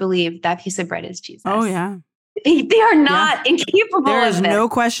literally believe that piece of bread is Jesus. Oh, yeah. They are not incapable There is of it. no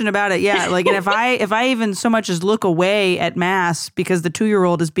question about it. Yeah. Like, and if I even so much as look away at Mass because the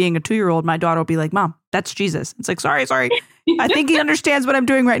 2-year-old is being a 2-year-old, my daughter will be like, "Mom, that's Jesus." It's like, sorry. I think he understands what I'm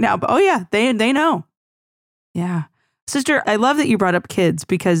doing right now. But oh yeah, they know. Yeah. Sister, I love that you brought up kids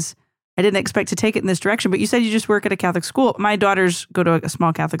because I didn't expect to take it in this direction, but you said you just work at a Catholic school. My daughters go to a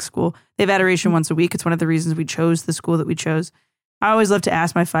small Catholic school. They have adoration once a week. It's one of the reasons we chose the school that we chose. I always love to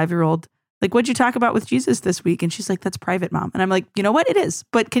ask my 5-year-old, like, "What'd you talk about with Jesus this week?" And she's like, "That's private, Mom." And I'm like, "You know what? It is.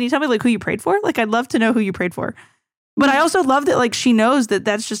 But can you tell me like who you prayed for? Like, I'd love to know who you prayed for." But I also love that like she knows that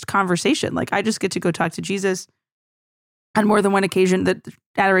that's just conversation. Like, I just get to go talk to Jesus on more than one occasion. That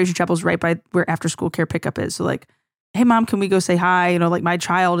Adoration Chapel is right by where after school care pickup is. So like, "Hey, Mom, can we go say hi?" Like my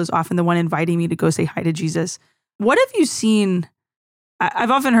child is often the one inviting me to go say hi to Jesus. What have you seen?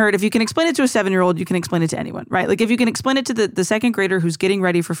 I've often heard if you can explain it to a 7-year-old, you can explain it to anyone, right? Like if you can explain it to the second grader who's getting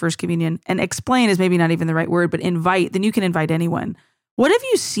ready for First Communion, and explain is maybe not even the right word, but invite, then you can invite anyone. What have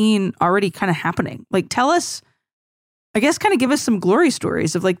you seen already kind of happening? Like tell us I guess kind of give us some glory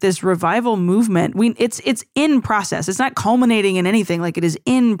stories of like this revival movement. It's in process. It's not culminating in anything, like it is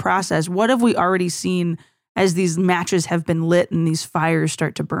in process. What have we already seen as these matches have been lit and these fires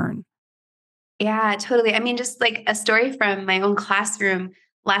start to burn? Yeah, totally. I mean, just like a story from my own classroom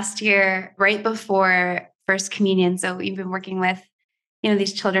last year, right before First Communion. So we've been working with,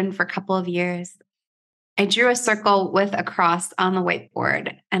 these children for a couple of years. I drew a circle with a cross on the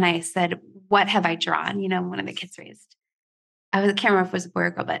whiteboard and I said, what have I drawn? One of the kids raised. I can't remember if it was a boy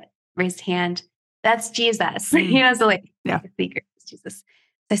or girl, but raised hand. That's Jesus. So like, yeah, it's Jesus.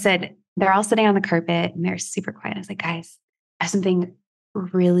 I said, they're all sitting on the carpet and they're super quiet. I was like, guys, I have something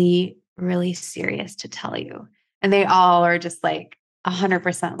really, really serious to tell you. And they all are just like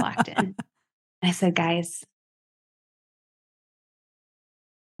 100% locked in. And I said, guys,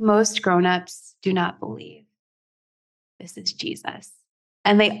 most grownups do not believe this is Jesus.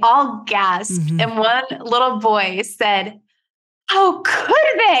 And they all gasped. Mm-hmm. And one little boy said, how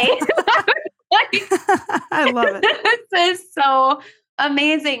could they? I love it. This is so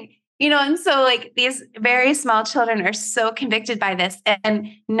amazing. And so like these very small children are so convicted by this. And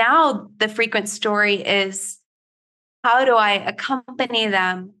now the frequent story is, how do I accompany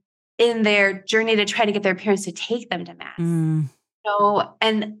them in their journey to try to get their parents to take them to Mass?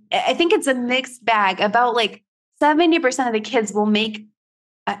 And I think it's a mixed bag. About like 70% of the kids will make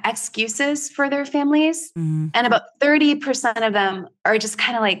excuses for their families. And about 30% of them are just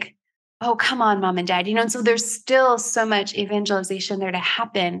kind of like, oh, come on, mom and dad, and so there's still so much evangelization there to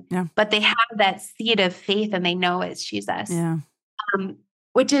happen, but they have that seed of faith and they know it's Jesus. Yeah.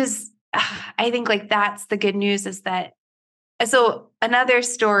 Which is, I think like that's the good news is that, so another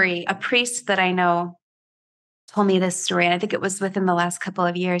story, a priest that I know told me this story, and I think it was within the last couple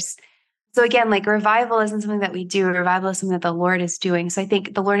of years. So again, like revival isn't something that we do. Revival is something that the Lord is doing. So I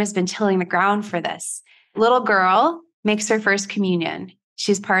think the Lord has been tilling the ground for this. Little girl makes her first communion.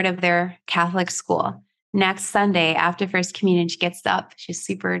 She's part of their Catholic school. Next Sunday after First Communion, she gets up. She's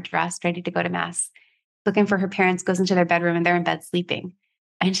super dressed, ready to go to Mass, looking for her parents, goes into their bedroom and they're in bed sleeping.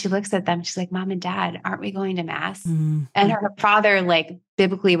 And she looks at them. She's like, Mom and Dad, aren't we going to Mass? And her father, like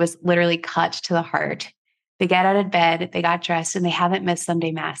biblically, was literally cut to the heart. They get out of bed, they got dressed, and they haven't missed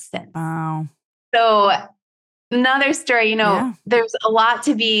Sunday Mass since. Wow. So another story, there's a lot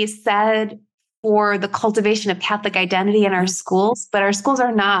to be said for the cultivation of Catholic identity in our schools, but our schools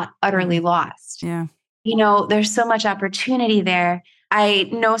are not utterly lost. Yeah. There's so much opportunity there. I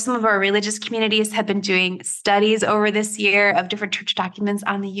know some of our religious communities have been doing studies over this year of different church documents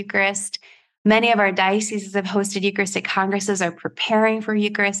on the Eucharist. Many of our dioceses have hosted Eucharistic congresses, are preparing for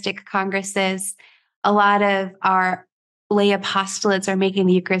Eucharistic congresses. A lot of our lay apostolates are making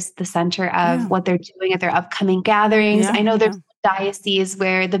the Eucharist the center of what they're doing at their upcoming gatherings. I know there's dioceses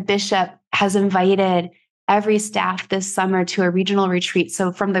where the bishop has invited every staff this summer to a regional retreat.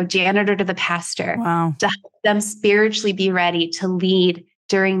 So from the janitor to the pastor, to help them spiritually be ready to lead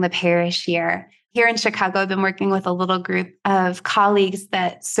during the parish year. Here in Chicago, I've been working with a little group of colleagues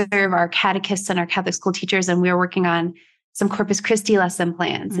that serve our catechists and our Catholic school teachers, and we're working on some Corpus Christi lesson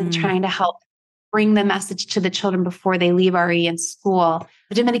plans and trying to help bring the message to the children before they leave RE in school.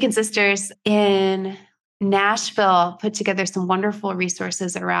 The Dominican sisters in Nashville put together some wonderful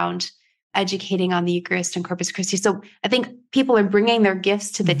resources around educating on the Eucharist and Corpus Christi. So I think people are bringing their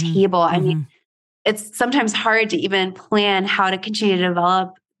gifts to the table. I mean, it's sometimes hard to even plan how to continue to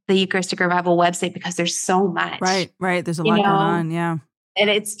develop the Eucharistic Revival website because there's so much. Right. There's a lot going on. Yeah. And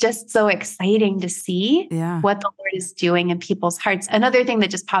it's just so exciting to see what the Lord is doing in people's hearts. Another thing that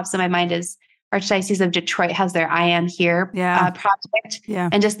just pops in my mind is Archdiocese of Detroit has their I Am Here project.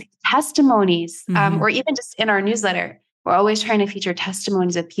 And just testimonies, or even just in our newsletter, we're always trying to feature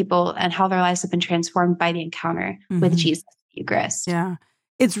testimonies of people and how their lives have been transformed by the encounter with Jesus Eucharist. Yeah.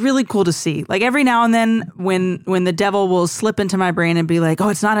 It's really cool to see. Like every now and then when the devil will slip into my brain and be like, oh,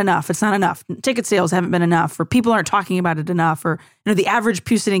 it's not enough. It's not enough. Ticket sales haven't been enough, or people aren't talking about it enough, or, the average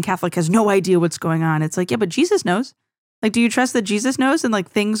pew sitting Catholic has no idea what's going on. It's like, yeah, but Jesus knows. Like, do you trust that Jesus knows and like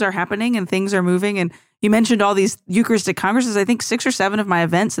things are happening and things are moving? And you mentioned all these Eucharistic congresses. I think 6 or 7 of my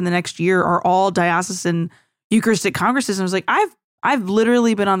events in the next year are all diocesan Eucharistic congresses. And I was like, I've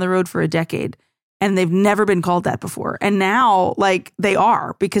literally been on the road for a decade and they've never been called that before. And now like they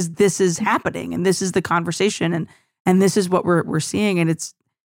are, because this is happening and this is the conversation and this is what we're seeing. And it's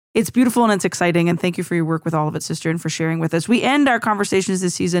beautiful and it's exciting. And thank you for your work with all of it, sister, and for sharing with us. We end our conversations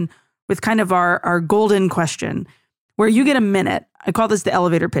this season with kind of our golden question, where you get a minute. I call this the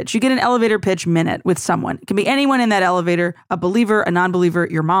elevator pitch. You get an elevator pitch minute with someone. It can be anyone in that elevator, a believer, a non-believer,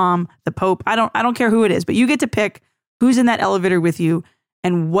 your mom, the Pope. I don't care who it is, but you get to pick who's in that elevator with you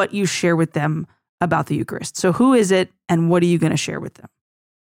and what you share with them about the Eucharist. So who is it and what are you going to share with them?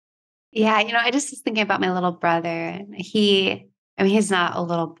 Yeah, I just was thinking about my little brother. He's not a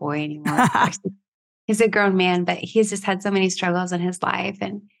little boy anymore, of course. He's a grown man, but he's just had so many struggles in his life.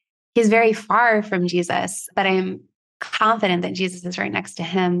 And he's very far from Jesus, but I'm confident that Jesus is right next to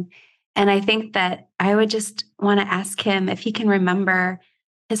him. And I think that I would just want to ask him if he can remember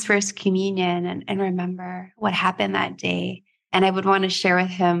his first communion and remember what happened that day. And I would want to share with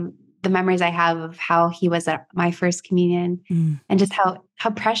him the memories I have of how he was at my first communion and just how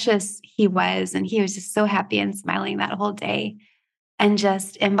precious he was. And he was just so happy and smiling that whole day. And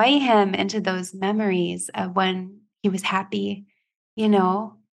just invite him into those memories of when he was happy,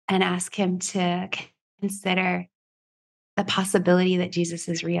 and ask him to consider the possibility that Jesus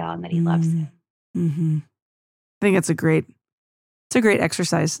is real and that he loves him. Mm-hmm. I think it's a great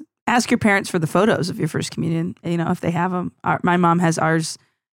exercise. Ask your parents for the photos of your first communion, if they have them. My mom has ours.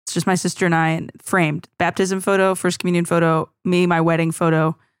 It's just my sister and I, and framed. Baptism photo, first communion photo, me, my wedding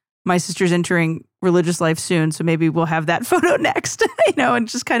photo. My sister's entering religious life soon, so maybe we'll have that photo next, and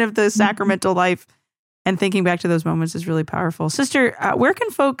just kind of the sacramental life and thinking back to those moments is really powerful. Sister, where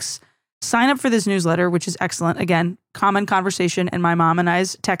can folks sign up for this newsletter, which is excellent? Again, common conversation and my mom and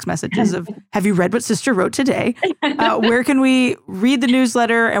I's text messages of, have you read what Sister wrote today? Where can we read the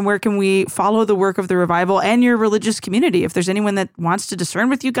newsletter and where can we follow the work of the revival and your religious community? If there's anyone that wants to discern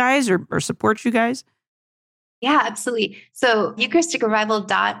with you guys or support you guys? Yeah, absolutely. So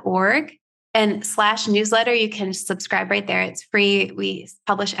eucharisticrevival.org and /newsletter, you can subscribe right there. It's free. We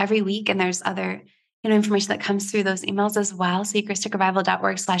publish every week and there's other information that comes through those emails as well. So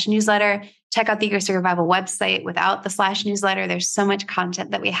eucharisticrevival.org /newsletter. Check out the Eucharistic Revival website without the /newsletter. There's so much content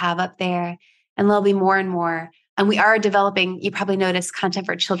that we have up there and there'll be more and more. And we are developing, you probably noticed, content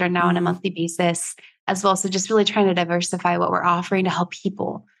for children now on a monthly basis as well. So just really trying to diversify what we're offering to help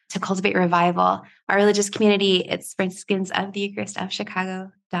people to cultivate revival. Our religious community, it's Franciscans of the Eucharist of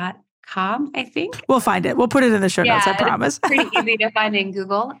Chicago.com, I think. We'll find it. We'll put it in the show notes, I promise. It's pretty easy to find in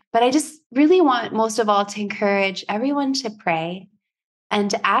Google. But I just really want, most of all, to encourage everyone to pray and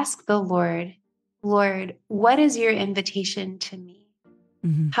to ask the Lord, what is your invitation to me?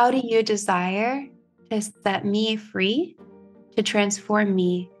 Mm-hmm. How do you desire to set me free, to transform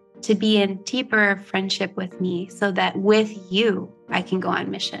me, to be in deeper friendship with me so that with you, I can go on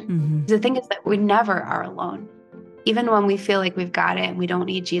mission. Mm-hmm. The thing is that we never are alone. Even when we feel like we've got it and we don't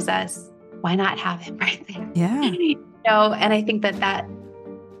need Jesus, why not have him right there? Yeah. And I think that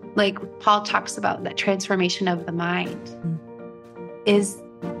like Paul talks about, that transformation of the mind is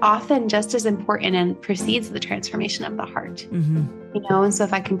often just as important and precedes the transformation of the heart. Mm-hmm. And so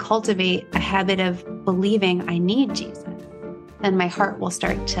if I can cultivate a habit of believing I need Jesus, then my heart will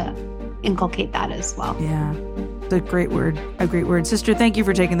start to inculcate that as well. Yeah. It's a great word. A great word. Sister, thank you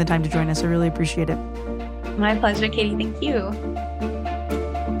for taking the time to join us. I really appreciate it. My pleasure, Katie. Thank you.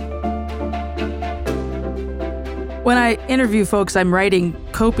 When I interview folks, I'm writing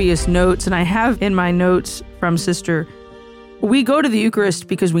copious notes, and I have in my notes from Sister, we go to the Eucharist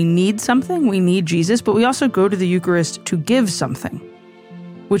because we need something. We need Jesus, but we also go to the Eucharist to give something,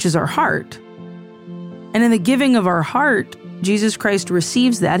 which is our heart. And in the giving of our heart, Jesus Christ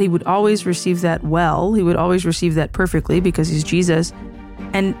receives that. He would always receive that well. He would always receive that perfectly because he's Jesus,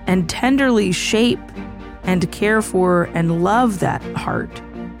 and tenderly shape and care for and love that heart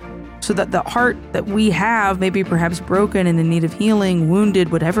so that the heart that we have, maybe perhaps broken and in need of healing,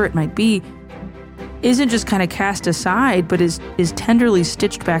 wounded, whatever it might be, isn't just kind of cast aside, but is tenderly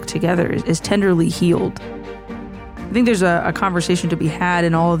stitched back together, is tenderly healed. I think there's a conversation to be had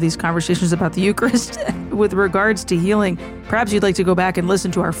in all of these conversations about the Eucharist with regards to healing. Perhaps you'd like to go back and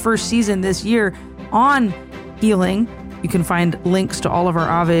listen to our first season this year on healing. You can find links to all of our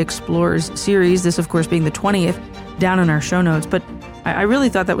Ave Explores series, this of course being the 20th, down in our show notes. But I really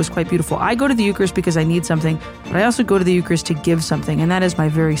thought that was quite beautiful. I go to the Eucharist because I need something, but I also go to the Eucharist to give something, and that is my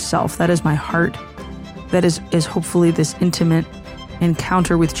very self. That is my heart. That is hopefully this intimate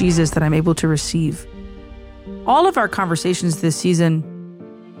encounter with Jesus that I'm able to receive. All of our conversations this season,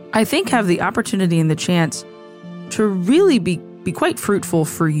 I think, have the opportunity and the chance to really be quite fruitful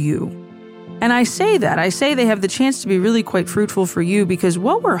for you. And I say they have the chance to be really quite fruitful for you because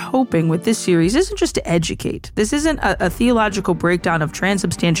what we're hoping with this series isn't just to educate. This isn't a theological breakdown of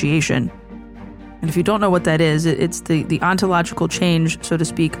transubstantiation. And if you don't know what that is, it's the ontological change, so to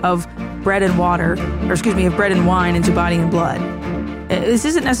speak, of bread and wine into body and blood. This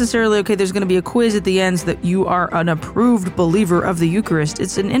isn't necessarily, okay, there's going to be a quiz at the end so that you are an approved believer of the Eucharist.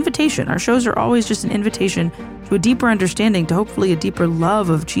 It's an invitation. Our shows are always just an invitation to a deeper understanding, to hopefully a deeper love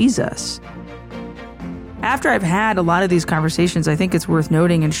of Jesus. After I've had a lot of these conversations, I think it's worth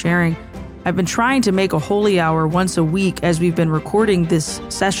noting and sharing I've been trying to make a holy hour once a week as we've been recording these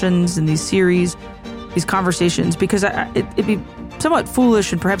sessions and these series, these conversations, because it'd be somewhat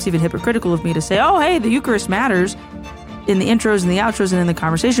foolish and perhaps even hypocritical of me to say, oh, hey, the Eucharist matters in the intros and the outros and in the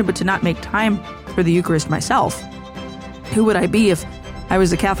conversation, but to not make time for the Eucharist myself. Who would I be if I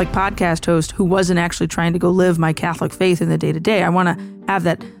was a Catholic podcast host who wasn't actually trying to go live my Catholic faith in the day-to-day? I want to have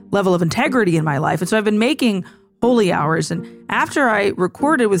that level of integrity in my life. And so I've been making holy hours. And after I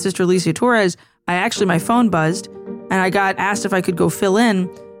recorded with Sister Alicia Torres, my phone buzzed and I got asked if I could go fill in.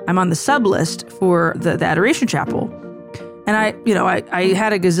 I'm on the sub list for the Adoration Chapel. And I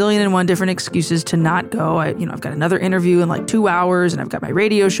had a gazillion and one different excuses to not go. I've got another interview in like 2 hours, and I've got my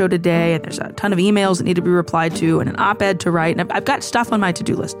radio show today, and there's a ton of emails that need to be replied to, and an op-ed to write, and I've got stuff on my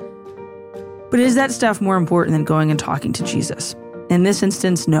to-do list. But is that stuff more important than going and talking to Jesus? In this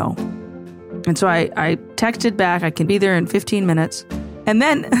instance, no. And so I texted back, I can be there in 15 minutes. And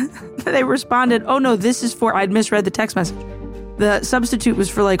then they responded, oh no, I'd misread the text message. The substitute was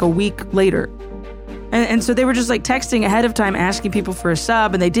for like a week later. And so they were just like texting ahead of time, asking people for a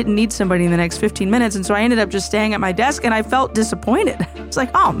sub, and they didn't need somebody in the next 15 minutes. And so I ended up just staying at my desk, and I felt disappointed. It's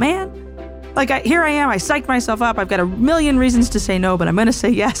like, oh man, here I am. I psyched myself up. I've got a million reasons to say no, but I'm going to say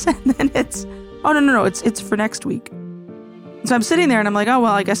yes. And then it's, oh no, it's for next week. So I'm sitting there and I'm like, oh,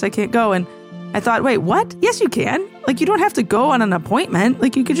 well, I guess I can't go. And I thought, wait, what? Yes, you can. You don't have to go on an appointment.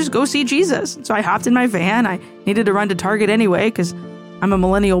 You could just go see Jesus. So I hopped in my van. I needed to run to Target anyway, because I'm a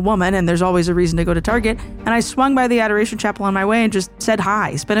millennial woman and there's always a reason to go to Target. And I swung by the Adoration Chapel on my way and just said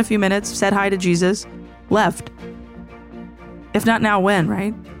hi, spent a few minutes, said hi to Jesus, left. If not now, when,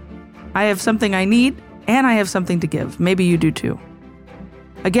 right? I have something I need and I have something to give. Maybe you do too.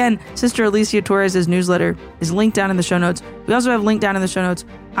 Again, Sister Alicia Torres' newsletter is linked down in the show notes. We also have linked down in the show notes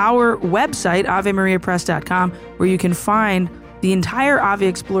our website, AveMariaPress.com, where you can find the entire Ave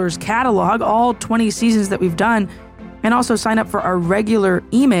Explorers catalog, all 20 seasons that we've done, and also sign up for our regular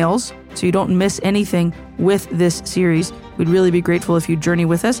emails so you don't miss anything with this series. We'd really be grateful if you'd journey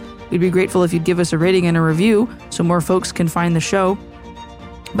with us. We'd be grateful if you'd give us a rating and a review so more folks can find the show.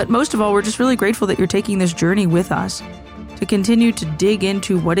 But most of all, we're just really grateful that you're taking this journey with us to continue to dig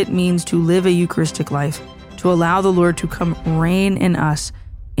into what it means to live a Eucharistic life, to allow the Lord to come reign in us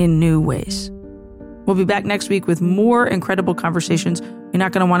in new ways. We'll be back next week with more incredible conversations. You're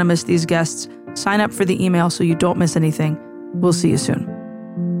not going to want to miss these guests. Sign up for the email so you don't miss anything. We'll see you soon.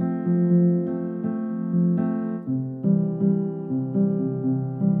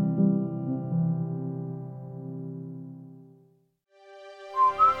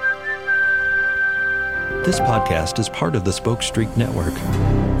 This podcast is part of the Spoke Street Network.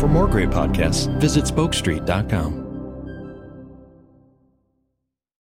 For more great podcasts, visit spokestreet.com.